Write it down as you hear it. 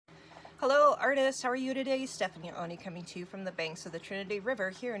Hello artists, how are you today? Stephanie Aune coming to you from the banks of the Trinity River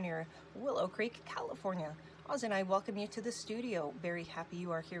here near Willow Creek, California. Oz and I welcome you to the studio. Very happy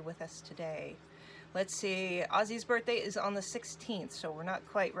you are here with us today. Let's see, Ozzy's birthday is on the 16th, so we're not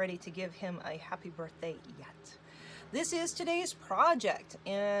quite ready to give him a happy birthday yet. This is today's project,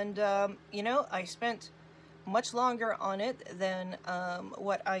 and you know, I spent much longer on it than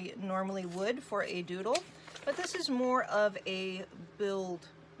what I normally would for a doodle, but this is more of a build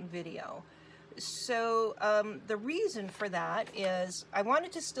video. So the reason for that is I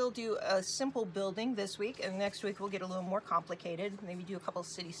wanted to still do a simple building this week, and next week we'll get a little more complicated, maybe do a couple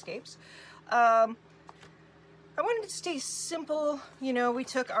cityscapes. I wanted to stay simple. You know, we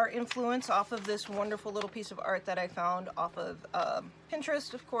took our influence off of this wonderful little piece of art that I found off of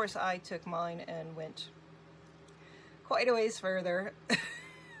Pinterest. Of course, I took mine and went quite a ways further.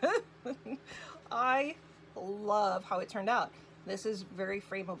 I love how it turned out. This is very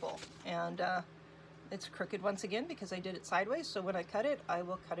frameable, and it's crooked once again because I did it sideways, so when I cut it, I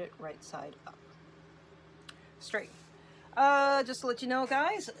will cut it right side up. Straight. Just to let you know,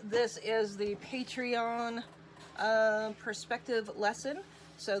 guys, this is the Patreon perspective lesson.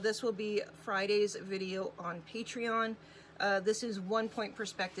 So this will be Friday's video on Patreon. This is 1-point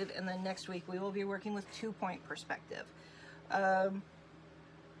perspective, and then next week we will be working with 2-point perspective.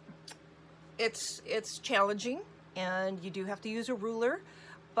 It's challenging, and you do have to use a ruler,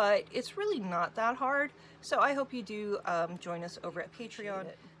 but it's really not that hard. So I hope you do join us over at Patreon.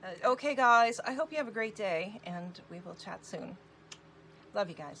 Okay guys, I hope you have a great day, and we will chat soon. Love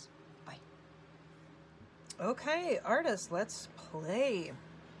you guys. Bye. Okay, artists, let's play.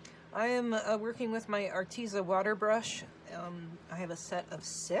 I am working with my Artiza water brush. I have a set of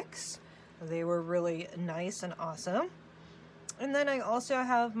 6. They were really nice and awesome. And then I also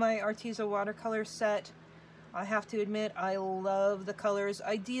have my Artiza watercolor set. I have to admit, I love the colors.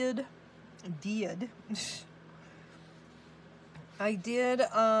 I did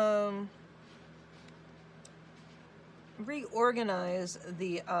reorganize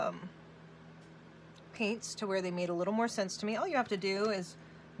the paints to where they made a little more sense to me. All you have to do is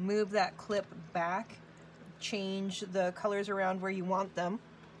move that clip back, change the colors around where you want them.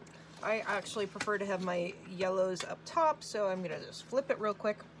 I actually prefer to have my yellows up top, so I'm gonna just flip it real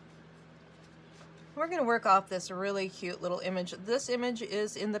quick. We're going to work off this really cute little image. This image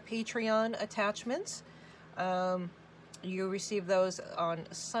is in the Patreon attachments. You receive those on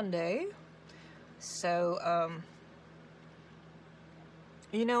Sunday. So,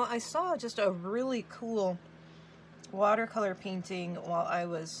 you know, I saw just a really cool watercolor painting while I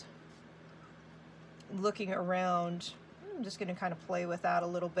was looking around. I'm just going to kind of play with that a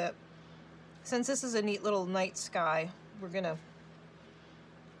little bit. Since this is a neat little night sky, we're going to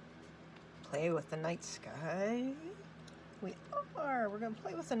play with the night sky. We're going to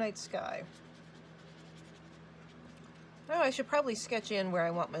play with the night sky. Oh, I should probably sketch in where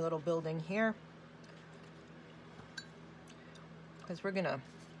I want my little building here, because we're going to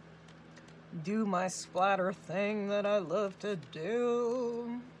do my splatter thing that I love to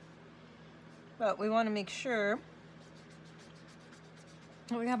do. But we want to make sure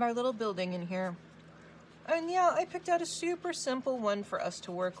we have our little building in here. And yeah, I picked out a super simple one for us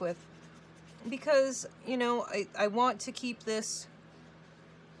to work with, because, you know, I want to keep this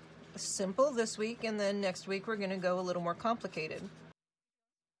simple this week, and then next week we're going to go a little more complicated.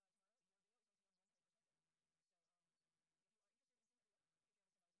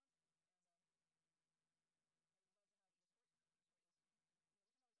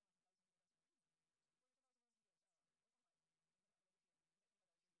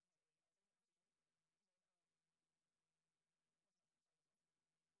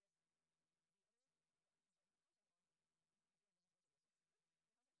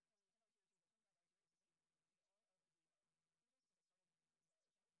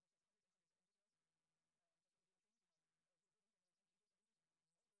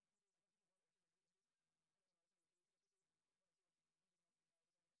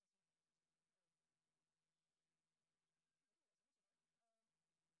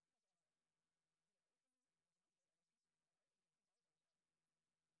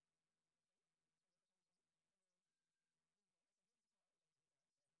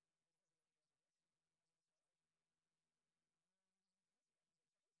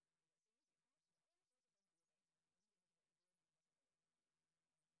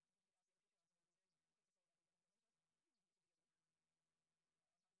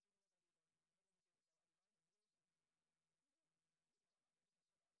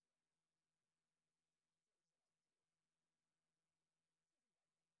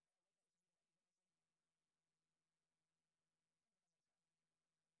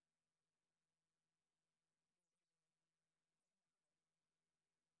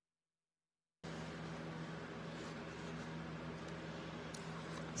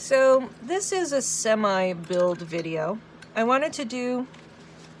 So this is a semi-build video. I wanted to do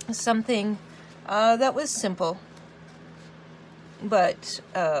something that was simple, but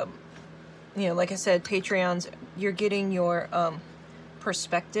you know, like I said, Patreons, you're getting your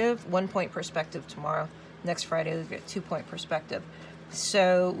perspective, 1-point perspective tomorrow. Next Friday, you'll get 2-point perspective.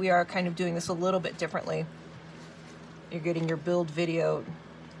 So we are kind of doing this a little bit differently. You're getting your build video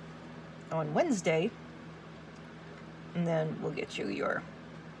on Wednesday, and then we'll get you your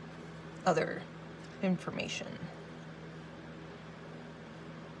other information.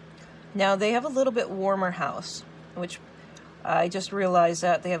 Now they have a little bit warmer house, which I just realized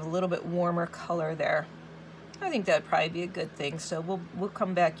that they have a little bit warmer color there. I think that'd probably be a good thing, so we'll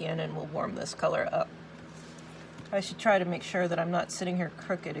come back in and we'll warm this color up. I should try to make sure that I'm not sitting here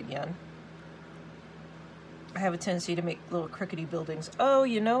crooked again. I have a tendency to make little crookedy buildings. Oh,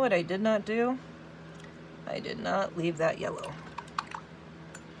 you know what I did not do? I did not leave that yellow.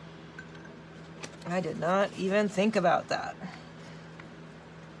 I did not even think about that.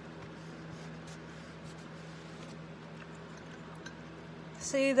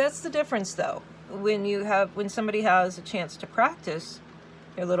 See, that's the difference though. When somebody has a chance to practice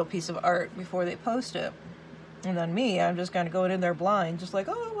their little piece of art before they post it. And then me, I'm just kind of going in there blind, just like,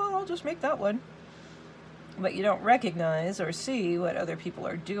 oh, well, I'll just make that one. But you don't recognize or see what other people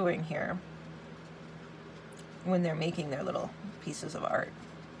are doing here when they're making their little pieces of art.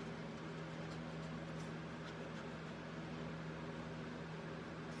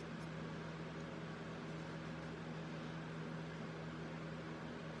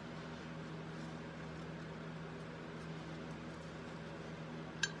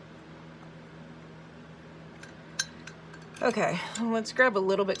 Okay, let's grab a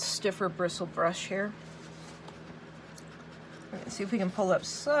little bit stiffer bristle brush here. Let's see if we can pull up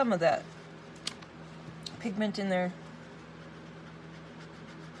some of that pigment in there.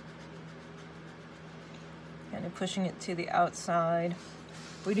 Kind of pushing it to the outside.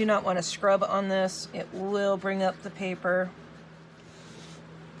 We do not want to scrub on this. It will bring up the paper.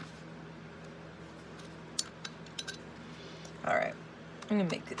 All right, I'm gonna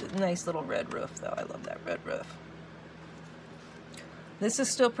make a nice little red roof though. I love that red roof. This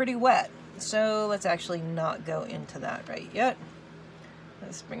is still pretty wet, so let's actually not go into that right yet.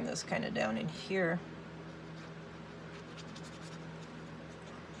 Let's bring this kind of down in here.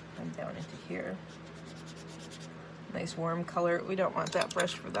 And down into here. Nice warm color. We don't want that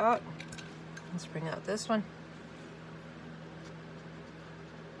brush for that. Let's bring out this one.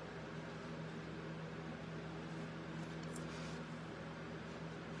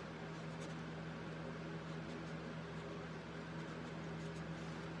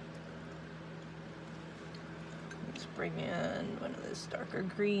 Bring in one of those darker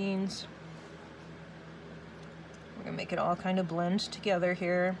greens. We're gonna make it all kind of blend together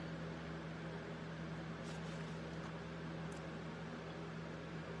here.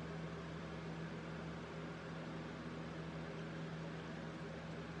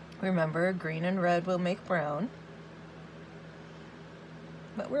 Remember, green and red will make brown.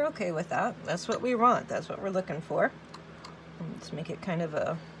 But we're okay with that. That's what we want. That's what we're looking for. Let's make it kind of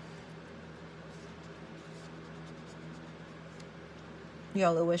a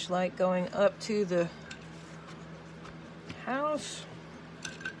yellowish light going up to the house.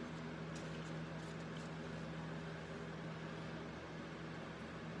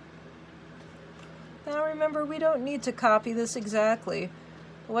 Now remember, we don't need to copy this exactly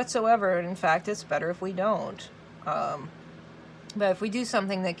whatsoever. In fact, it's better if we don't. But if we do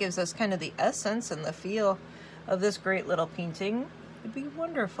something that gives us kind of the essence and the feel of this great little painting, it'd be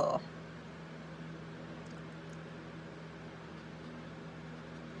wonderful.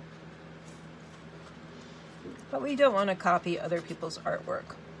 But we don't want to copy other people's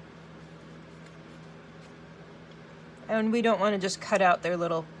artwork. And we don't want to just cut out their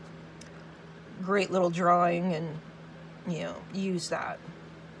little great little drawing and, you know, use that.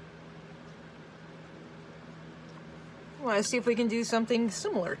 We want to see if we can do something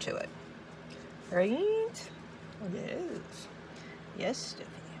similar to it. Right? Yes. Yes,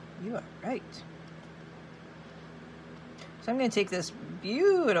 Stephanie, you are right. So I'm going to take this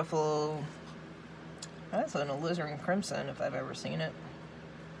beautiful... That's an alizarin crimson if I've ever seen it.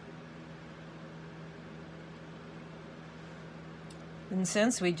 And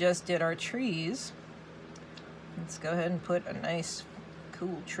since we just did our trees, let's go ahead and put a nice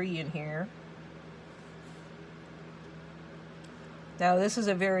cool tree in here. Now this is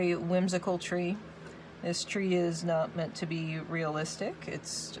a very whimsical tree. This tree is not meant to be realistic.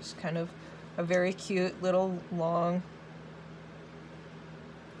 It's just kind of a very cute little long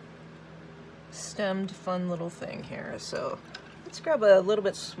stemmed fun little thing here. So Let's grab a little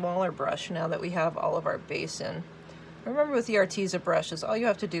bit smaller brush now that we have all of our base in. Remember with the Artiza brushes, all you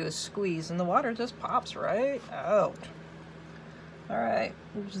have to do is squeeze and the water just pops right out. All right,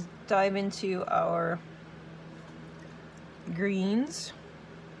 we'll just dive into our greens.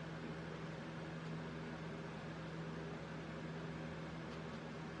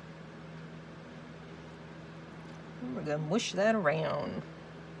 And we're gonna mush that around.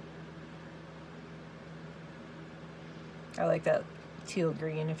 I like that teal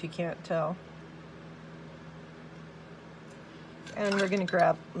green if you can't tell. And we're gonna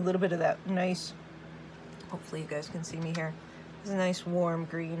grab a little bit of that nice, hopefully you guys can see me here, this nice warm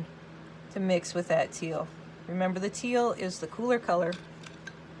green to mix with that teal. Remember, the teal is the cooler color,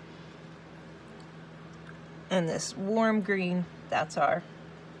 and this warm green, that's our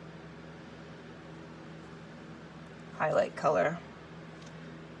highlight color.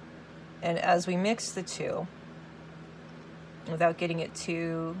 And as we mix the two, without getting it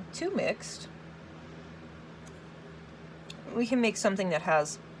too mixed, we can make something that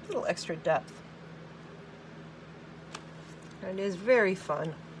has a little extra depth. And it is very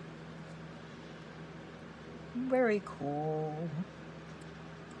fun. Very cool.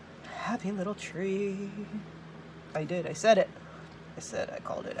 Happy little tree. I did, I said it. I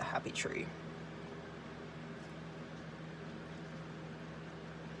called it a happy tree.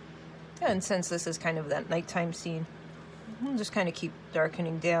 And since this is kind of that nighttime scene, we'll just kind of keep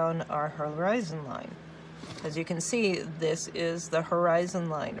darkening down our horizon line. As you can see, this is the horizon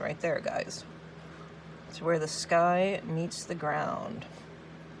line right there, guys. It's where the sky meets the ground.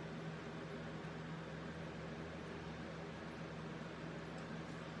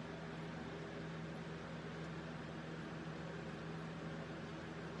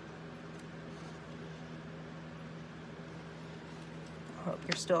 I hope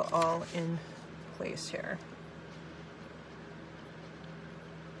you're still all in place here.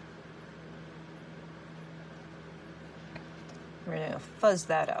 We're going to fuzz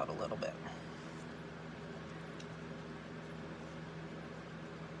that out a little bit.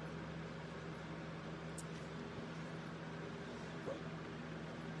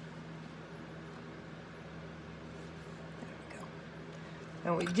 There we go.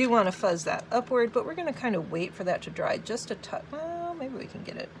 And we do want to fuzz that upward, but we're going to kind of wait for that to dry just a touch. Well, maybe we can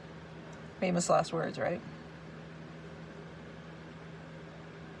get it. Famous last words, right?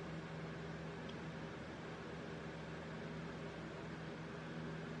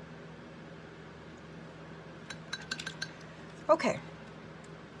 Okay,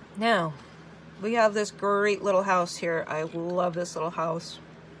 now we have this great little house here. I love this little house.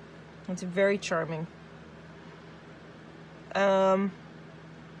 It's very charming.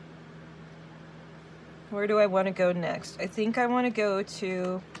 Where do I want to go next? I think I want to go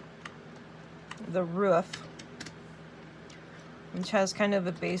to the roof, which has kind of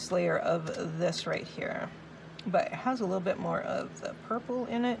a base layer of this right here, but it has a little bit more of the purple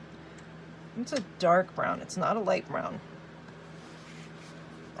in it. It's a dark brown, it's not a light brown.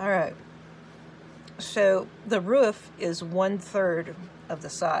 All right, so the roof is 1/3 of the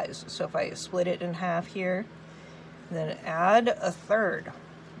size. So if I split it in half here, then add a third,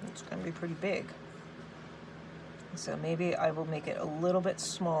 it's gonna be pretty big. So maybe I will make it a little bit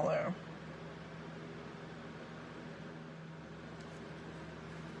smaller.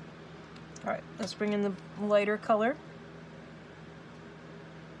 All right, let's bring in the lighter color.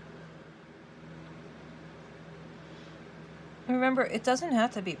 Remember, it doesn't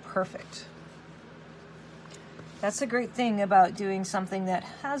have to be perfect. That's the great thing about doing something that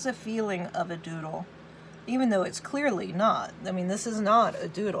has a feeling of a doodle, even though it's clearly not. I mean, this is not a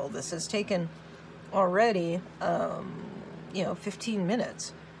doodle. This has taken already, 15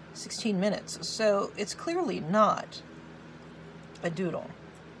 minutes, 16 minutes. So it's clearly not a doodle,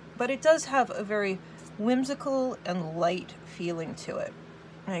 but it does have a very whimsical and light feeling to it.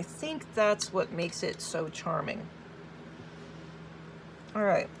 And I think that's what makes it so charming. All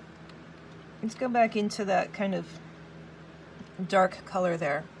right, let's go back into that kind of dark color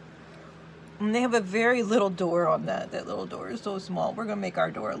there. And they have a very little door on that. That little door is so small. We're gonna make our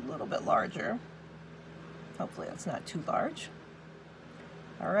door a little bit larger. Hopefully that's not too large.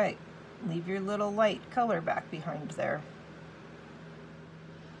 All right, leave your little light color back behind there.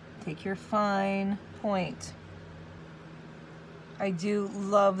 Take your fine point. I do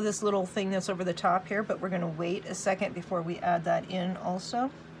love this little thing that's over the top here, but we're gonna wait a second before we add that in also.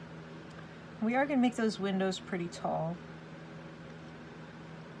 We are gonna make those windows pretty tall.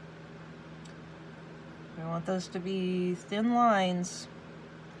 We want those to be thin lines.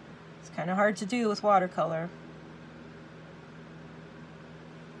 It's kind of hard to do with watercolor.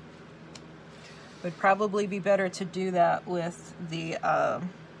 Would probably be better to do that with the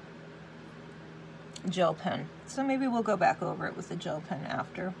gel pen. So maybe we'll go back over it with the gel pen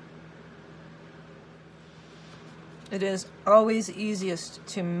after. It is always easiest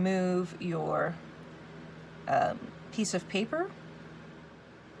to move your piece of paper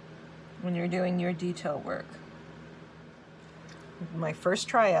when you're doing your detail work. My first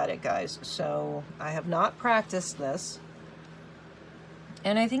try at it, guys, so I have not practiced this.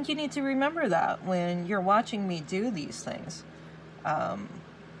 And I think you need to remember that when you're watching me do these things. I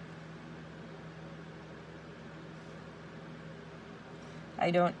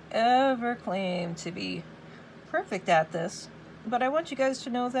don't ever claim to be perfect at this, but I want you guys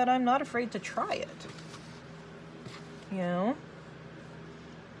to know that I'm not afraid to try it. You know?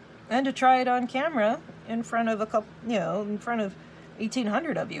 And to try it on camera in front of a couple, you know, in front of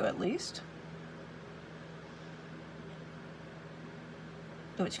 1,800 of you at least.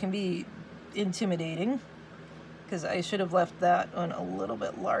 Which can be intimidating, because I should have left that one a little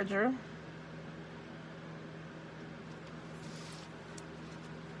bit larger.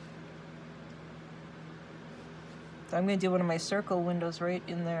 So I'm going to do one of my circle windows right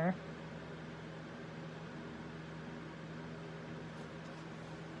in there.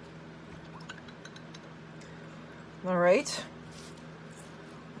 All right.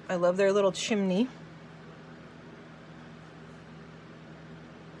 I love their little chimney.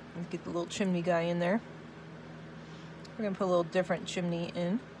 Let's get the little chimney guy in there. We're going to put a little different chimney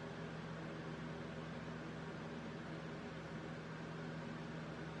in.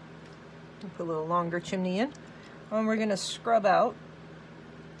 We'll put a little longer chimney in. And we're going to scrub out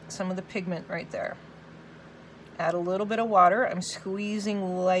some of the pigment right there. Add a little bit of water. I'm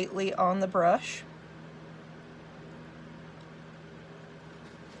squeezing lightly on the brush.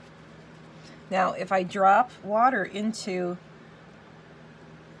 Now, if I drop water into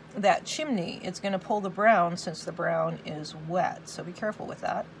that chimney, it's going to pull the brown since the brown is wet. So be careful with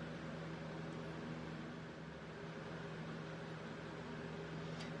that.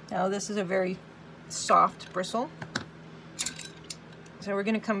 Now, this is a very soft bristle. So we're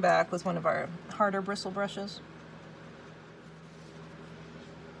going to come back with one of our harder bristle brushes.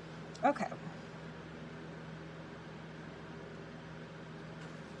 Okay.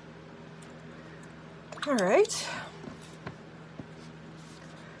 All right.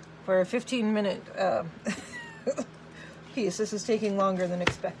 For a 15-minute piece, this is taking longer than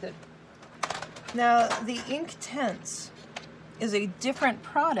expected. Now, the Inktense is a different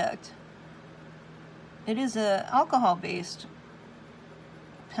product. It is an alcohol-based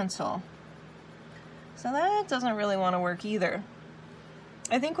pencil. So that doesn't really want to work either.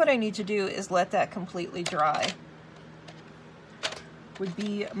 I think what I need to do is let that completely dry, would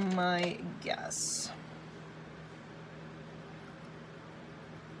be my guess.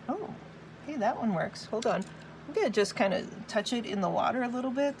 Oh, hey, that one works. Hold on. I'm going to just kind of touch it in the water a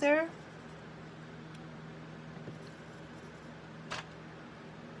little bit there.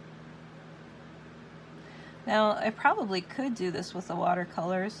 Now, I probably could do this with the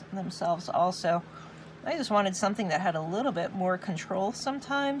watercolors themselves also. I just wanted something that had a little bit more control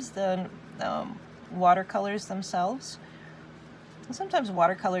sometimes than watercolors themselves. And sometimes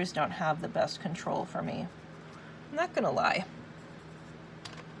watercolors don't have the best control for me. I'm not going to lie.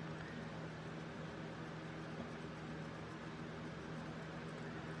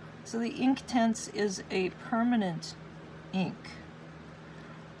 So the Inktense is a permanent ink.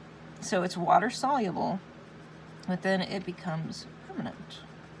 So it's water soluble, but then it becomes permanent.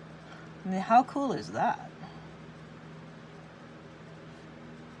 I mean, how cool is that?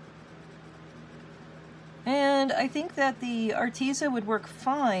 And I think that the Artiza would work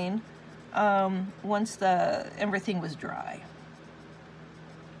fine once everything was dry.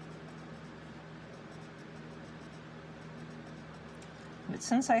 But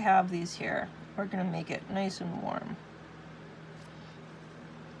since I have these here, we're going to make it nice and warm.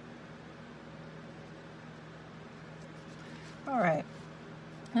 All right,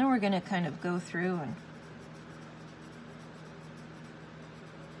 now we're going to kind of go through and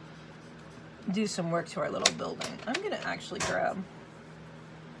do some work to our little building. I'm going to actually grab,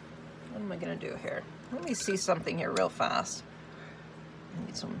 what am I going to do here? Let me see something here real fast. I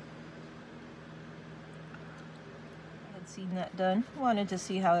need some, I had seen that done. Wanted to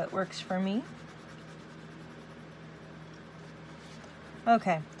see how it works for me.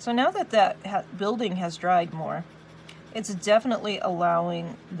 Okay, so now that that building has dried more, it's definitely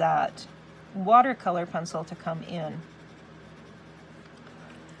allowing that watercolor pencil to come in.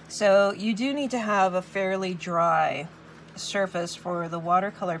 So you do need to have a fairly dry surface for the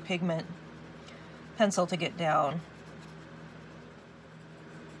watercolor pigment pencil to get down.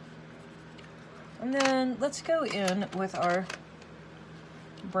 And then let's go in with our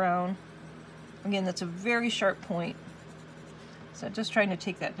brown. Again, that's a very sharp point. So just trying to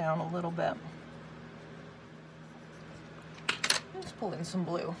take that down a little bit. Let's pull in some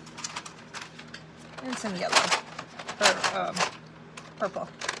blue. And some yellow. Or purple.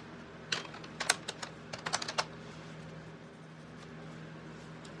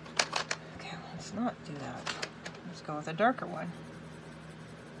 Okay, let's not do that. Let's go with a darker one.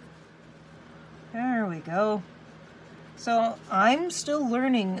 There we go. So I'm still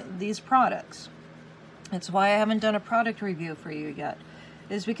learning these products. It's why I haven't done a product review for you yet,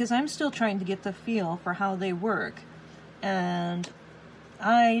 is because I'm still trying to get the feel for how they work. And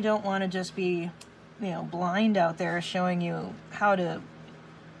I don't want to just be, blind out there showing you how to,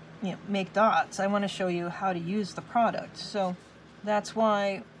 make dots. I want to show you how to use the product. So that's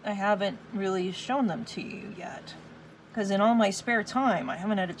why I haven't really shown them to you yet. Because in all my spare time, I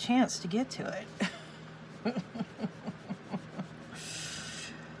haven't had a chance to get to it.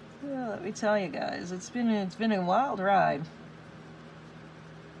 Yeah, let me tell you guys, it's been a wild ride.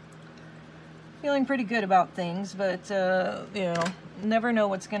 Feeling pretty good about things, but never know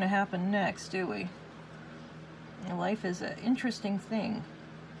what's going to happen next, do we? Life is an interesting thing,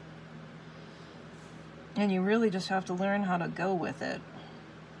 and you really just have to learn how to go with it.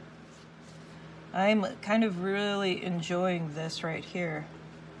 I'm kind of really enjoying this right here.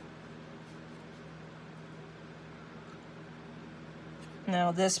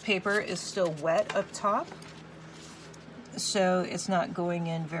 Now this paper is still wet up top, so it's not going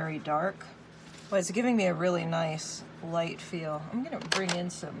in very dark, but it's giving me a really nice light feel. I'm going to bring in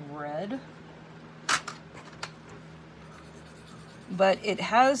some red, but it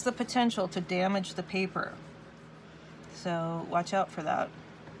has the potential to damage the paper, so watch out for that.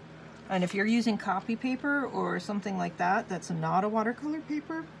 And if you're using copy paper or something like that that's not a watercolor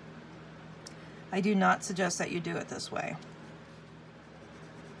paper, I do not suggest that you do it this way.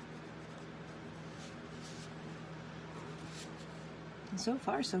 And so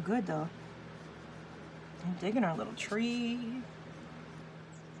far, so good, though. I'm digging our little tree.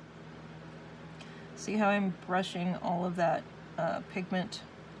 See how I'm brushing all of that pigment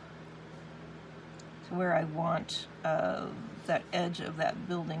to where I want that edge of that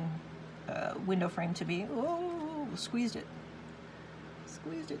building window frame to be. Oh, squeezed it.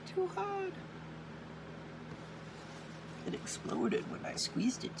 Squeezed it too hard. It exploded when I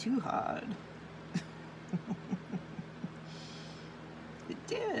squeezed it too hard. It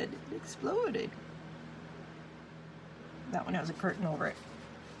did. It exploded. That one has a curtain over it.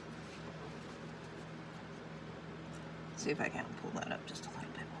 Let's see if I can pull that up just a little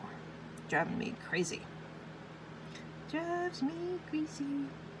bit more. Driving me crazy. Drives me crazy.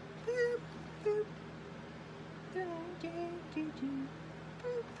 Boop, boop. Do, do, do, do.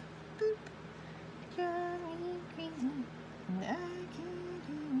 Boop, boop. Drive me crazy. And I can't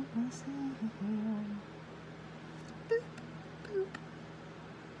help myself. Boop, boop.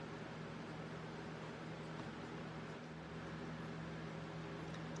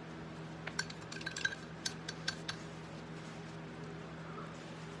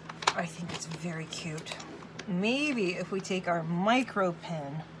 I think it's very cute. Maybe if we take our micro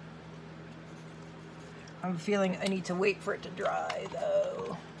pen, I'm feeling I need to wait for it to dry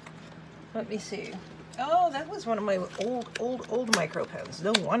though. Let me see. Oh, that was one of my old micro pens.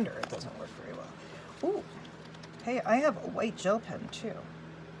 No wonder it doesn't work very well. Ooh, hey, I have a white gel pen too.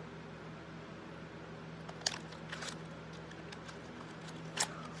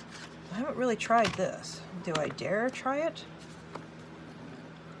 I haven't really tried this. Do I dare try it?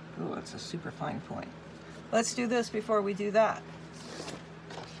 Oh, that's a super fine point. Let's do this before we do that.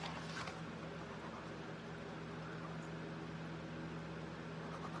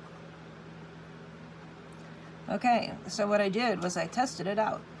 Okay, so what I did was I tested it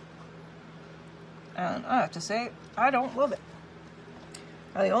out. And I have to say, I don't love it.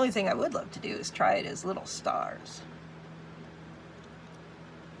 Now, the only thing I would love to do is try it as little stars.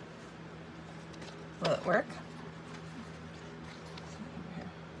 Will it work?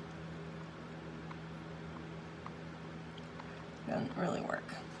 Doesn't really work.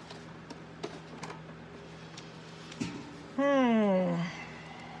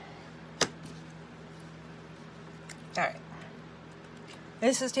 Alright.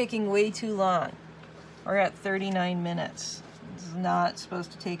 This is taking way too long. We're at 39 minutes. This is not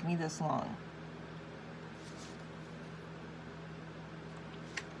supposed to take me this long.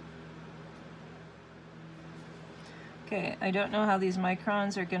 Okay, I don't know how these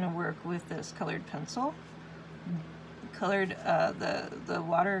microns are going to work with this colored pencil. The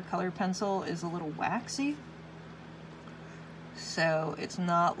watercolor pencil is a little waxy, so it's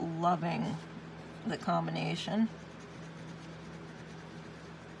not loving the combination.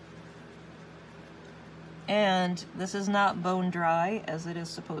 And this is not bone dry as it is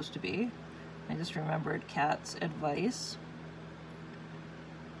supposed to be. I just remembered Kat's advice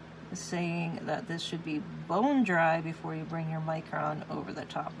saying that this should be bone dry before you bring your micron over the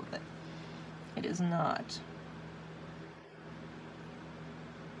top of it. It is not.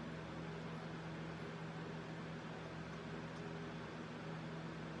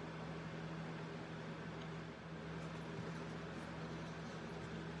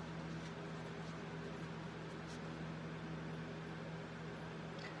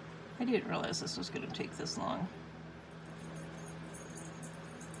 I didn't realize this was going to take this long.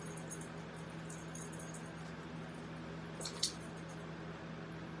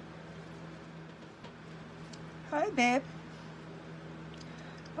 Hi, babe.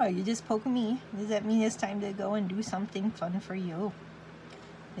 Oh, you just poking me. Does that mean it's time to go and do something fun for you?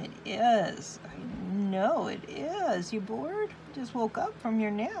 It is. I know it is. You bored? Just woke up from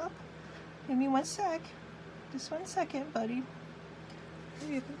your nap. Give me 1 sec. Just 1 second, buddy.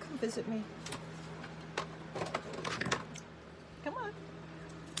 You can come visit me. Come on.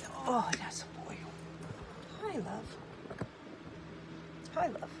 Oh, that's a boy. Hi, love. Hi,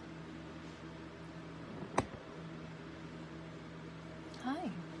 love. Hi.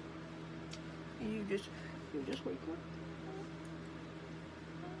 You just wake up.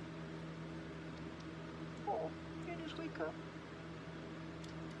 Oh, you just wake up.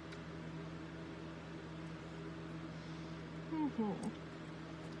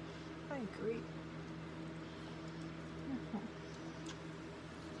 I agree.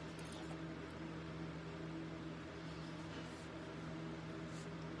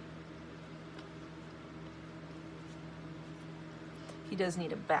 He does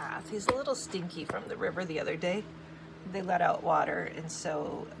need a bath. He's a little stinky from the river the other day. They let out water, and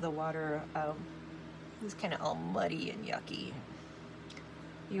so the water is kind of all muddy and yucky.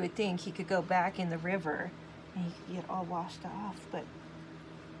 You would think he could go back in the river and he could get all washed off, but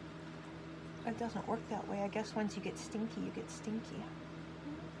it doesn't work that way. I guess once you get stinky, you get stinky.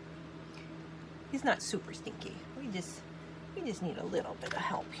 He's not super stinky. We just need a little bit of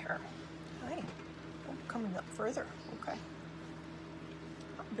help here. Hi. I'm coming up further. Okay.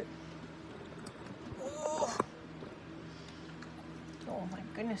 Oh. Oh my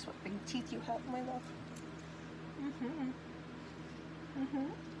goodness, what big teeth you have, my love.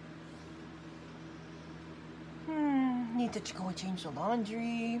 Need to go change the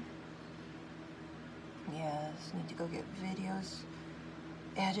laundry. Yes, need to go get videos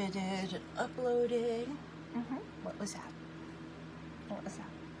edited and uploaded. What was that? What was that?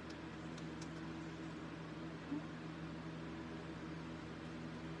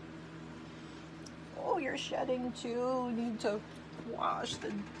 Oh, you're shedding too. Need to wash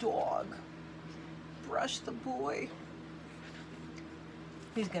the dog. Brush the boy.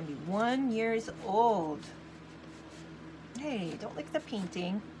 He's gonna be 1 year old. Hey, don't lick the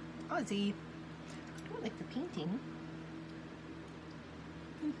painting. Ozzy, don't lick the painting.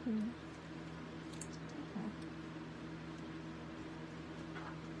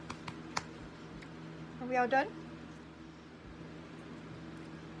 Are we all done?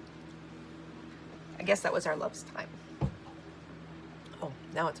 I guess that was our loves time. Oh,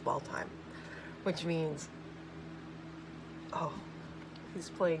 now it's ball time, which means, oh, he's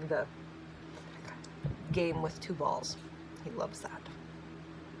playing the game with 2 balls. He loves that.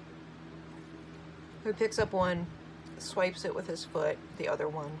 He picks up one, swipes it with his foot, the other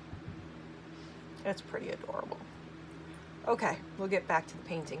one. That's pretty adorable. Okay, we'll get back to the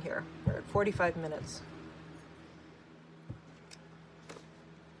painting here. We're at 45 minutes.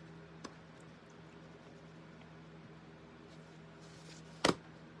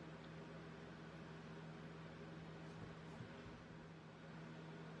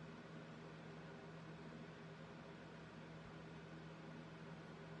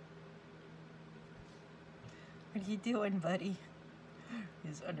 What are you doing, buddy?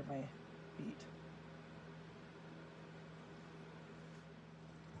 He's under my feet.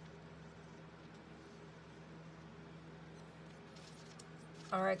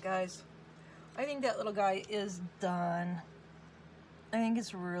 All right, guys. I think that little guy is done. I think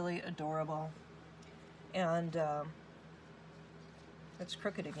it's really adorable. And it's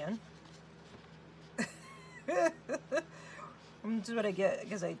crooked again. This is what I get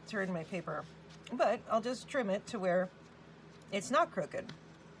because I turned my paper. But I'll just trim it to where it's not crooked,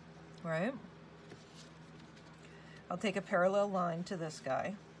 right? I'll take a parallel line to this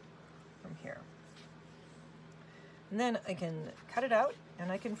guy from here. And then I can cut it out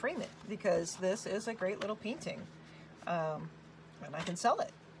and I can frame it because this is a great little painting. And I can sell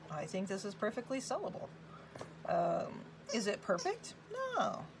it. I think this is perfectly sellable. Is it perfect?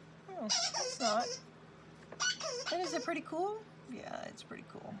 No, it's not. And is it pretty cool? Yeah, it's pretty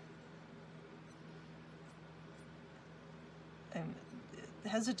cool. I'm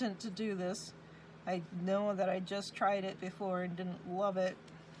hesitant to do this. I know that I just tried it before and didn't love it.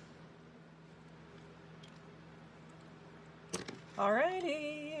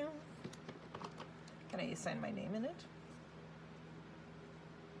 Alrighty. Can I sign my name in it?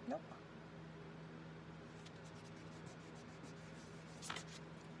 Nope.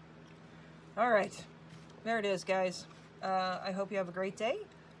 Alright. There it is, guys. I hope you have a great day.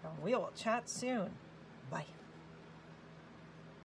 We will chat soon.